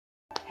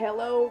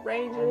Hello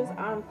Rangers,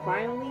 I'm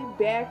finally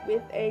back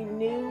with a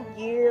new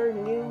year,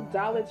 new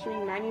Dollar Tree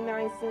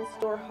 99-cent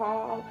store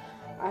haul.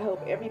 I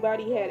hope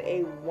everybody had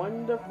a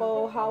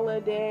wonderful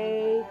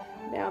holiday.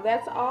 Now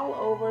that's all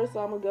over,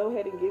 so I'm going to go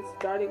ahead and get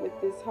started with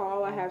this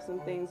haul. I have some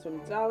things from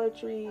Dollar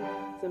Tree,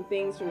 some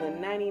things from the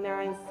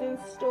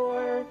 99-cent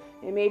store,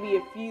 and maybe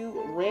a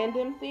few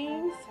random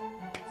things.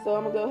 So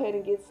I'm going to go ahead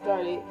and get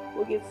started.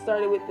 We'll get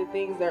started with the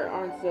things that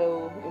aren't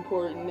so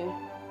important.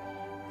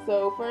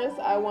 So first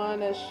I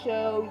want to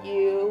show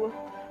you,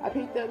 I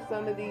picked up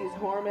some of these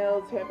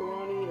Hormel's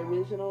pepperoni,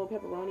 original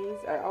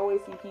pepperonis. I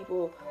always see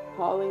people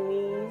hauling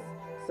these,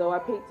 so I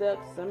picked up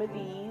some of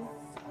these.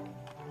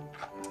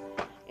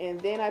 And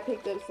then I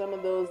picked up some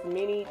of those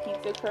mini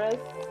pizza crusts.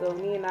 So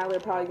me and Nyla are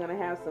probably going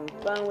to have some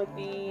fun with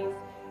these.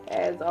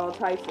 Adds all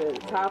types of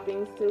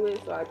toppings to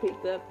it. So I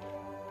picked up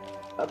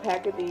a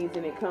pack of these,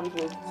 and it comes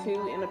with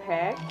 2 in a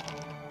pack.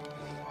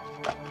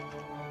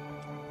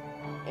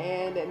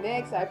 And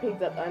next I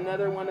picked up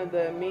another one of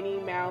the Minnie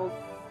Mouse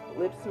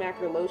lip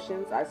smacker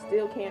lotions. I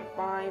still can't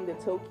find the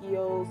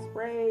Tokyo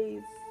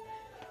sprays.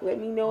 Let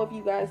me know if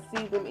you guys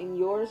see them in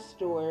your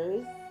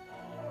stores.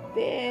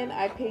 Then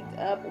I picked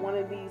up one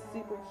of these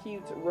super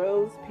cute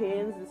rose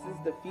pens. This is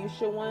the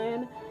fuchsia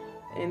one.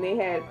 And they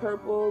had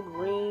purple,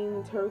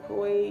 green,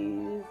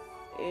 turquoise,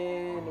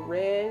 and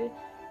red.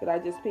 But I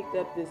just picked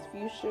up this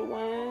fuchsia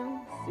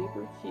one.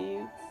 Super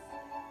cute.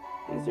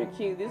 These are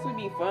cute. This would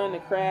be fun to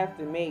craft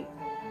and make.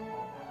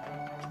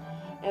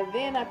 And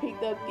then I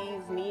picked up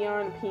these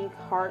neon pink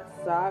heart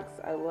socks.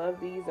 I love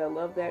these. I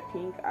love that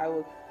pink.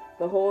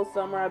 The whole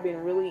summer I've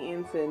been really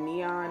into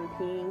neon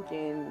pink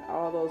and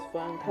all those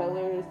fun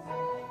colors,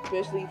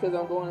 especially because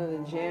I'm going to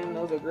the gym.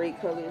 Those are great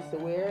colors to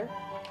wear.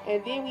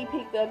 And then we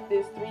picked up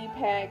this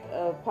 3-pack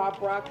of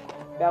Pop Rock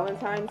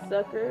Valentine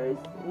suckers.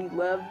 We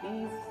love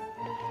these.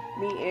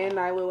 Me and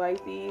Nyla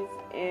like these.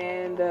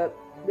 And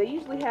they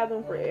usually have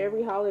them for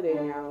every holiday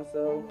now,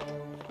 so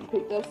we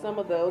picked up some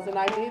of those. And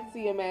I did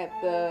see them at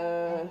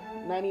the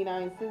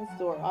 99-cent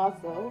store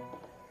also.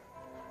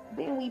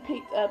 Then we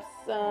picked up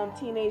some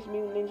Teenage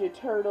Mutant Ninja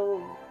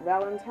Turtle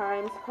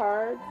Valentine's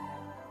cards,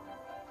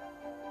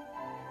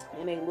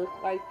 and they look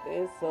like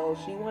this. So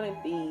she wanted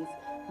these.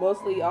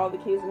 Mostly all the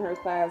kids in her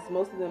class,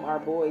 most of them are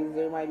boys.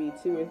 There might be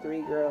 2 or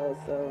 3 girls,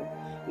 so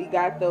we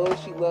got those.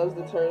 She loves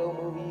the turtle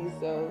movies.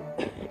 So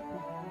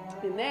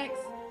and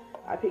next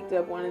I picked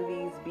up one of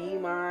these Be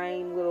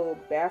Mine little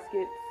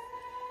baskets,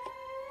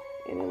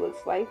 and it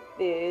looks like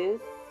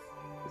this.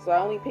 So I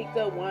only picked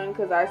up one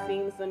because I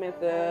seen some at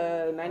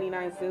the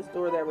 99-cent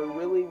store that were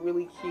really,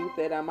 really cute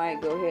that I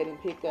might go ahead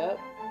and pick up.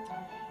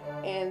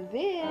 And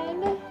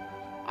then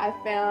I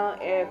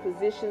found a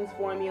Physicians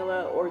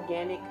Formula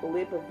Organic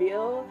Lip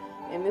Veil,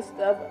 and this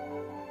stuff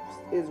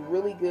is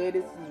really good.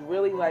 This is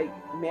really like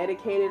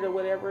medicated or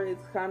whatever.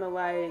 It's kind of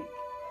like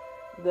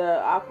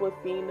the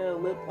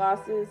Aquafina lip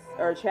glosses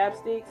or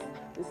chapsticks.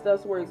 This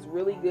stuff works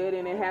really good,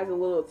 and it has a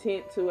little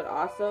tint to it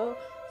also.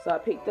 So I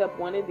picked up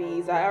one of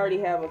these. I already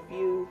have a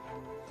few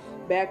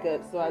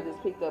backups, so I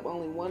just picked up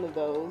only one of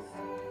those.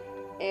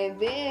 And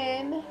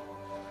then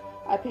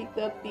I picked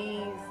up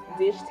these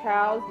dish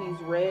towels,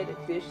 these red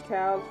dish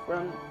towels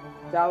from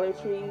Dollar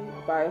Tree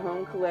by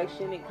Home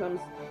Collection. It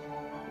comes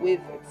with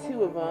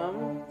 2 of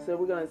them, so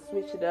we're gonna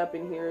switch it up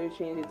in here,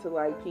 change it to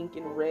like pink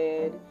and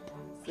red,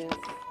 since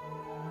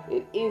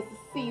it is the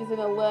season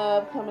of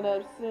love coming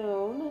up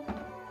soon.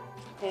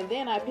 And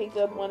then I picked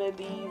up one of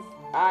these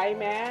eye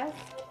masks.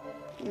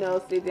 You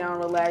know, sit down,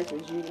 relax,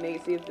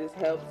 rejuvenate, see if this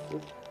helps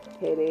with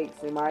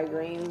headaches and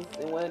migraines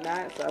and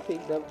whatnot. So I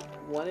picked up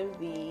one of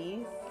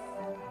these.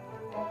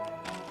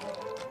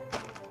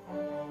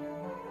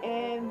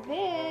 And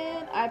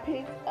then I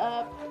picked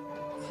up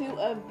 2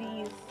 of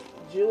these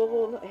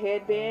jewel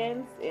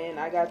headbands, and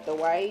I got the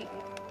white.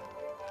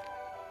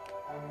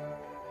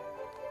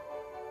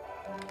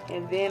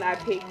 And then I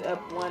picked up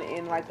one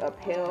in like a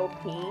pale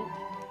pink.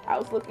 I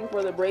was looking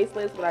for the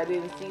bracelets, but I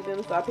didn't see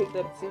them, so I picked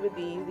up 2 of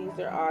these. These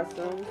are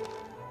awesome.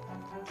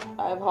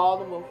 I've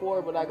hauled them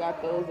before, but I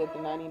got those at the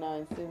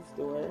 99-cent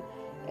store.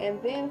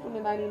 And then from the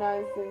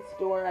 99-cent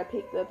store, I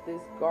picked up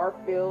this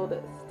Garfield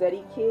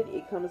study kit.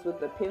 It comes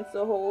with a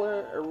pencil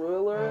holder, a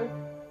ruler,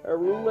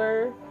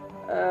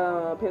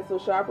 pencil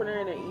sharpener,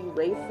 and an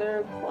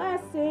eraser.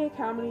 Classic.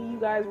 How many of you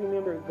guys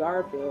remember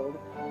Garfield,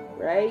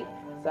 right?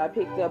 So I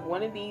picked up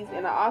one of these,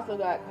 and I also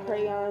got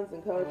crayons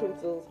and color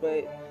pencils,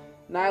 but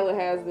Nyla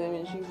has them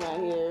and she's not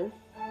here.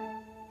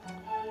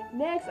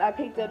 Next, I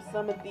picked up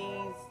some of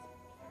these.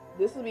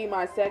 This will be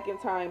my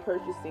 2nd time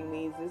purchasing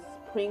these. This is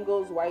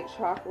Pringles white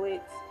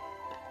chocolate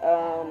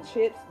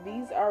chips.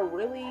 These are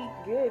really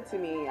good to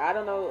me. I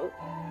don't know.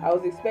 I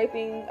was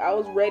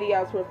ready.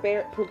 I was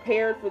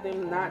prepared for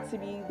them not to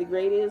be the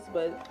greatest,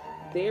 but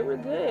they were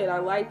good. I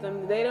like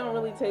them. They don't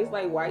really taste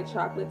like white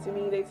chocolate to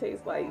me. They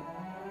taste like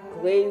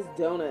glazed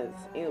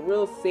donuts, and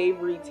real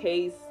savory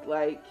taste,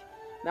 like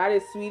not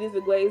as sweet as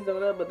a glazed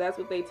donut, but that's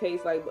what they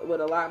taste like, but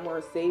a lot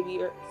more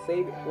savor,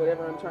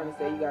 whatever I'm trying to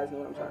say. You guys know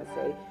what I'm trying to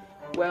say.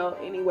 Well,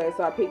 anyway,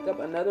 so I picked up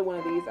another one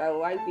of these. I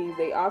like these.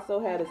 They also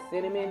had a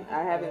cinnamon.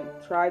 I haven't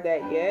tried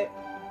that yet.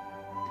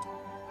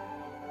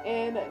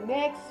 And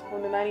next,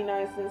 from the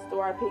 99-cent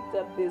store, I picked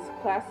up this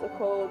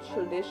classical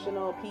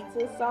traditional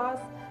pizza sauce.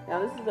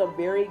 Now, this is a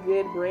very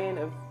good brand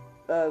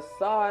of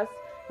sauce,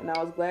 and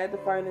I was glad to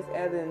find this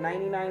at the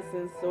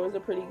 99-cent store. It's a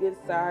pretty good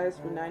size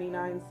for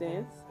 99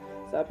 cents.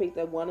 So I picked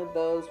up one of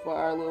those for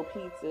our little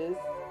pizzas.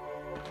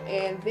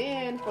 And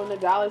then from the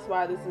dollar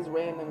spot, this is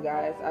random,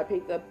 guys, I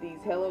picked up these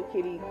Hello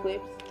Kitty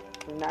clips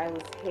from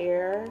Nyla's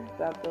hair.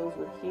 Thought those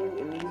were cute,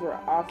 and these were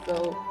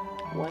also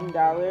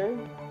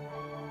 $1.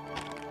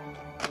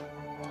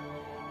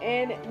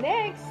 And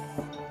next,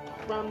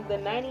 from the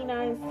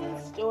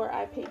 99-cent store,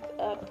 I picked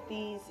up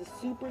these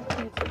super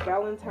cute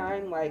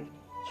Valentine like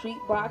treat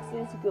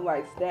boxes. You could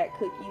like stack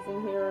cookies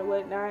in here or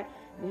whatnot.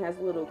 And it has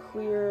a little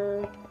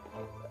clear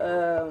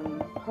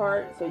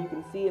part so you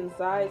can see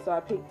inside. So I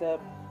picked up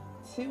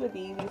 2 of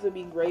these. These would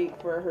be great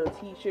for her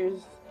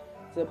teachers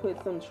to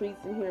put some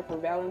treats in here for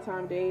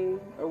Valentine's Day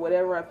or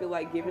whatever I feel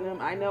like giving them.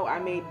 I know I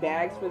made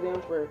bags for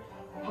them for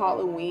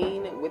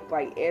Halloween with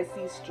like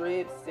Essie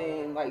strips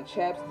and like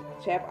chap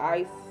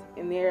ice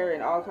in there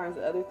and all kinds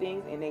of other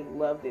things, and they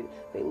loved it.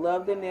 They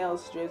loved the nail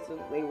strips.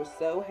 They were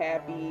so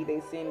happy.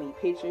 They sent me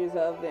pictures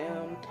of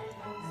them.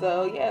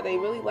 So yeah, they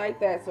really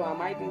like that, so I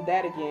might do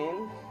that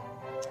again.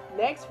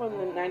 Next, from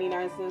the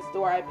 99-cent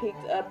store, I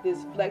picked up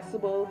this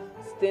flexible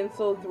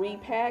stencil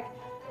 3-pack,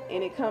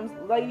 and it comes,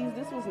 ladies,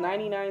 this was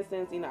 99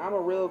 cents. You know, I'm a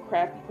real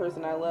crafty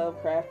person. I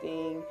love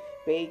crafting,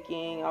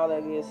 baking, all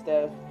that good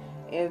stuff.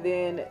 And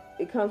then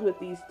it comes with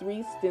these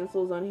 3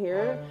 stencils on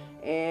here,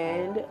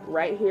 and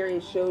right here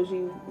it shows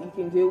you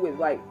can do with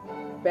like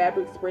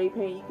fabric spray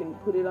paint. You can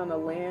put it on a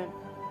lamp,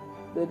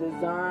 the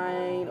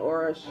design,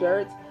 or a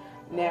shirt.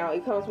 Now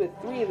it comes with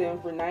 3 of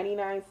them for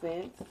 99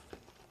 cents.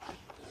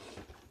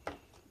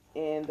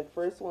 And the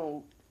first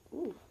one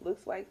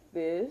looks like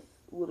this,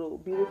 little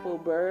beautiful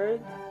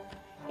birds.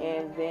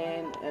 And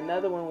then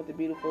another one with the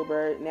beautiful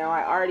bird. Now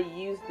I already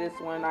used this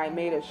one. I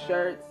made a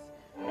shirt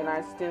and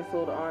I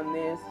stenciled on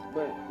this,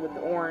 but with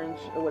the orange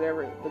or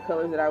whatever the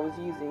colors that I was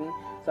using.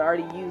 So I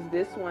already used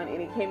this one,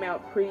 and it came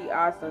out pretty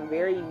awesome,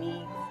 very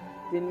neat.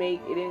 It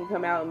didn't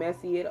come out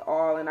messy at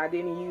all, and I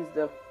didn't use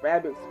the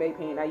fabric spray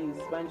paint. I used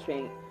sponge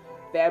paint,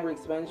 fabric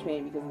sponge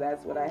paint, because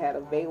that's what I had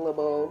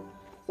available.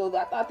 So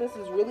I thought this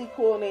was really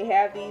cool, and they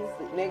have these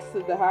next to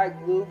the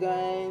hot glue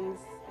guns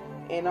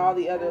and all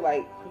the other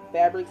like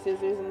fabric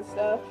scissors and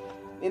stuff.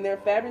 And their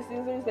fabric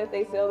scissors that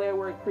they sell there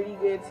work pretty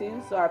good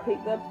too. So I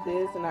picked up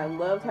this, and I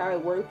loved how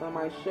it worked on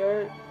my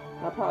shirt.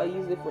 I'll probably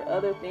use it for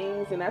other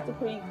things, and that's a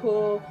pretty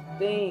cool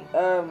thing,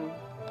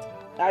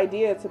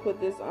 idea to put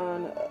this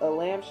on a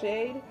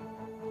lampshade.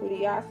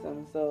 Pretty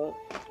awesome. So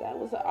that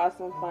was an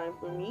awesome find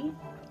for me.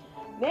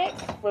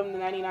 Next, from the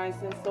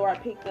 99-cent store, I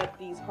picked up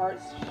these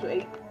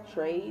heart-shaped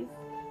trays.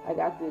 I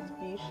got this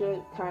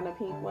fuchsia kind of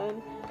pink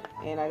one,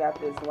 and I got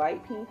this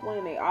light pink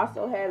one. They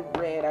also had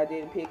red I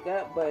didn't pick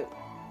up, but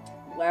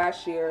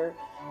last year,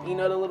 you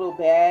know, the little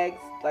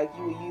bags like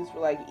you would use for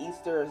like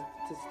Easter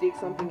to stick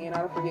something in, I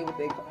don't forget what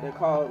they're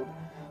called,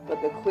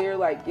 but the clear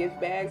like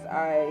gift bags,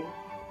 I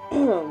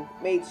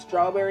made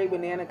strawberry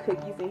banana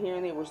cookies in here,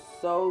 and they were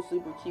so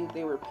super cute.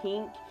 They were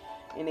pink,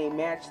 and they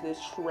matched this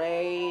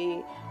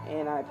tray,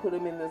 and I put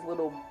them in this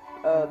little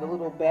the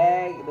little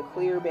bag, the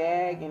clear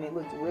bag, and it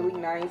looked really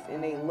nice,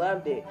 and they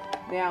loved it.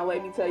 Now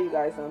let me tell you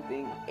guys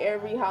something.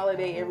 Every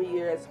holiday, every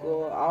year at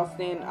school,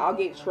 I'll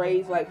get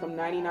trays like from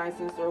 99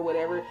 cents or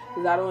whatever,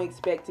 because I don't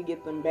expect to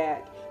get them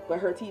back, but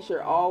her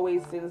teacher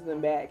always sends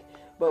them back.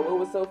 But what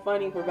was so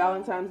funny, for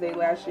Valentine's Day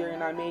last year,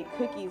 and I made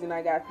cookies and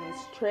I got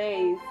these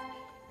trays,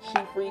 she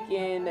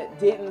freaking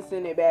didn't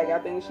send it back. I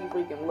think she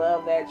freaking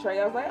loved that tray.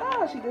 I was like,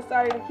 oh, she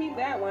decided to keep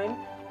that one.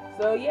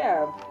 So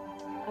yeah,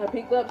 I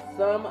picked up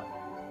some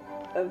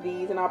of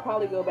these, and I'll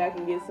probably go back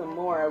and get some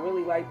more. I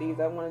really like these.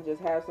 I want to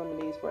just have some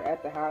of these for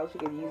at the house. You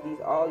can use these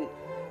all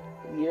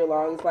year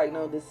long. It's like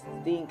no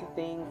distinct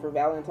thing for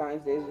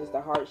Valentine's Day. It's just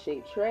a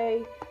heart-shaped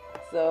tray.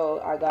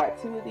 So I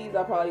got 2 of these.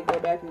 I'll probably go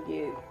back and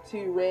get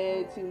 2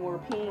 red, 2 more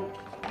pink,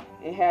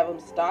 and have them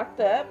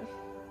stocked up.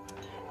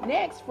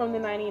 Next, from the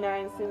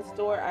 99-cent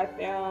store, I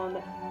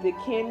found the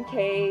Kim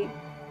K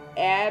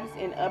abs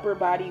and upper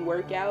body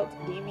workout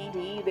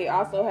DVD. They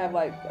also have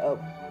like a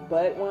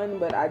butt one,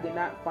 but I did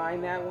not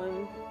find that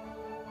one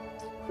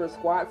for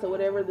squats or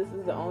whatever. This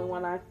is the only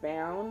one I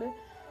found,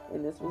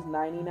 and this was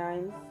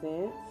 99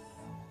 cents.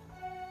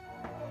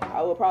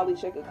 I will probably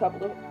check a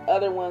couple of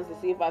other ones to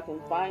see if I can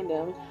find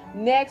them.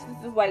 Next,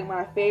 this is like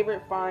my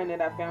favorite find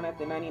that I found at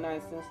the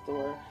 99-cent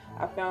store.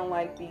 I found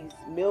like these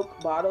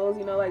milk bottles,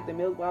 you know, like the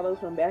milk bottles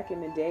from back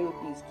in the day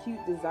with these cute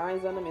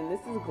designs on them. And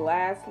this is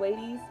glass,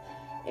 ladies,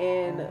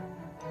 and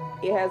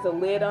it has a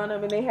lid on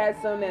them, and they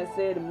had some that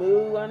said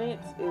moo on it.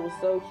 It was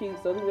so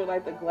cute. So these are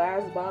like the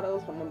glass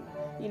bottles from,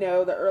 you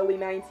know, the early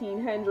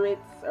 1900s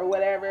or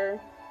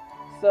whatever.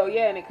 So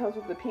yeah, and it comes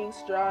with the pink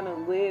straw and a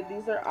lid.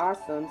 These are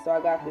awesome. So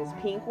I got this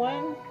pink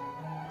one.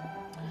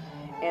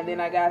 And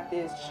then I got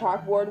this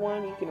chalkboard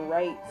one. You can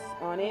write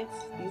on it.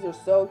 These are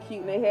so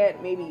cute. And they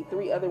had maybe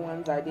 3 other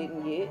ones I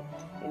didn't get.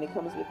 And it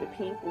comes with the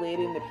pink lid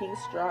and the pink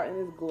straw and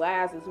this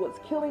glass. Is what's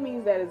killing me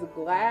is that it's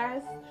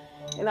glass.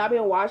 And I've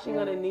been watching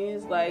on the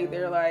news, like,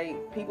 they're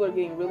like, people are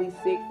getting really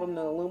sick from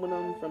the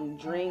aluminum from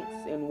drinks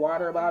and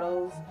water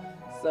bottles.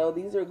 So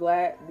these are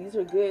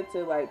good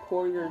to like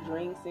pour your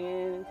drinks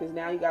in, because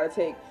now you got to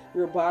take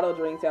your bottle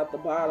drinks out the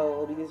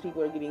bottle because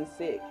people are getting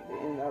sick.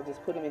 And I'll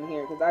just put them in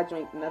here because I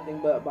drink nothing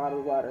but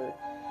bottled water.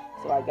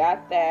 So I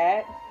got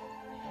that.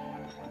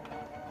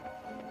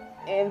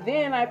 And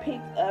then I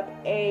picked up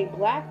a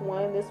black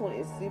one. This one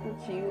is super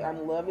cute.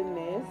 I'm loving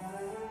this.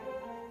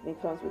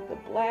 It comes with the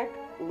black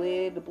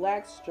lid, the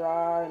black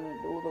straw, and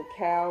the little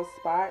cow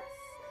spots.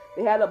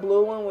 They had a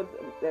blue one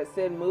that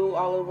said moo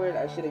all over it.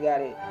 I should have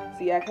got it.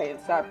 See, I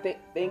can't stop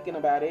thinking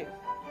about it.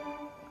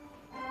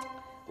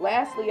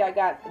 Lastly, I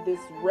got this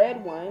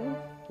red one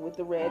with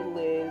the red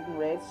lid and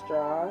red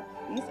straw.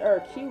 These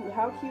are cute.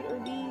 How cute are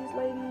these,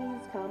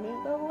 ladies?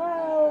 Comment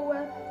below.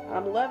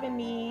 I'm loving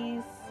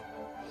these.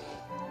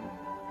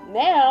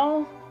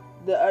 Now,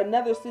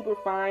 another super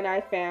find I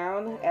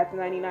found at the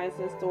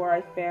 99-cent store.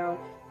 I found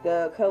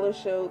the Color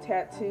Show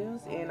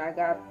tattoos, and I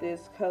got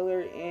this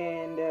color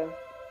and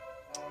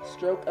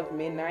Stroke of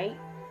Midnight.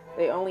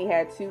 They only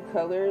had 2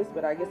 colors,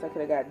 but I guess I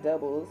could have got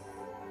doubles.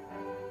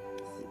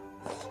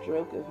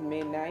 Stroke of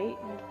Midnight.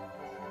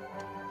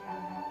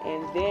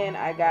 And then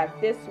I got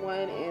this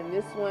one, and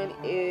this one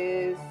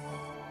is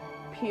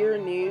Pure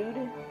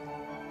Nude.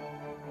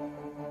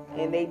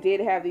 And they did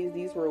have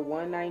these were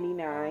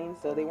 $1.99,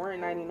 so they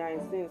weren't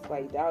 99 cents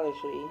like Dollar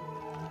Tree.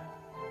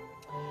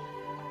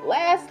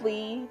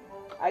 Lastly,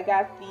 I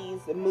got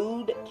these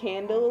mood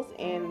candles,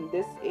 and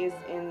this is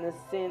in the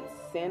scent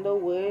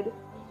Sandalwood.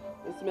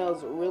 It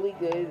smells really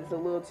good. It's a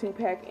little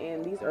 2-pack,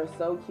 and these are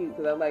so cute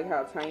because I like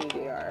how tiny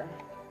they are.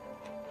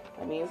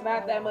 I mean, it's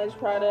not that much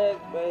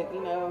product, but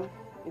you know,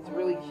 it's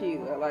really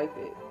cute. I liked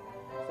it.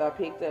 So I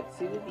picked up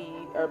 2 of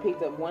these, or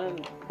picked up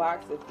 1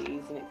 box of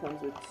these, and it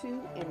comes with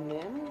 2 in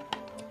them.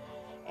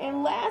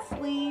 And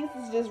lastly,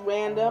 this is just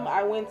random.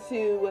 I went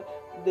to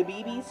the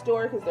BB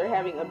store because they're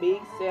having a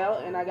big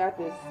sale, and I got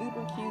this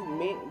super cute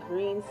mint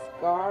green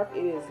scarf.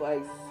 It is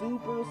like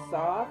super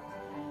soft,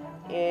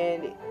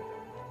 and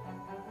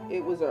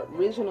it was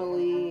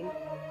originally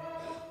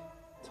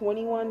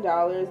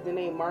 $21. Then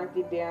they marked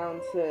it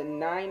down to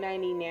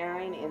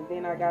 $9.99, and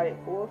then I got it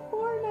for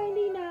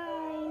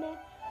 $4.99.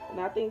 And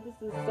I think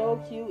this is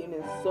so cute, and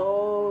it's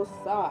so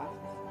soft.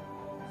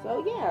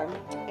 So yeah,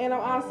 and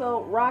I'm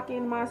also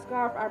rocking my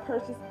scarf I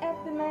purchased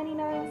at the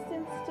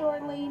 99-cent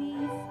store,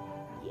 ladies.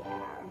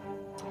 Yeah.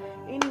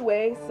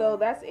 Anyway, so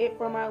that's it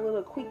for my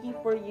little quickie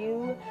for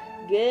you.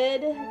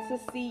 Good to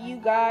see you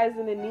guys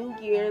in the new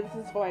year.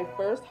 This is my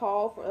first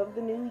haul of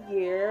the new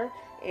year.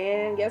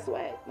 And guess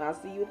what? I'll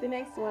see you at the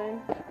next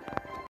one.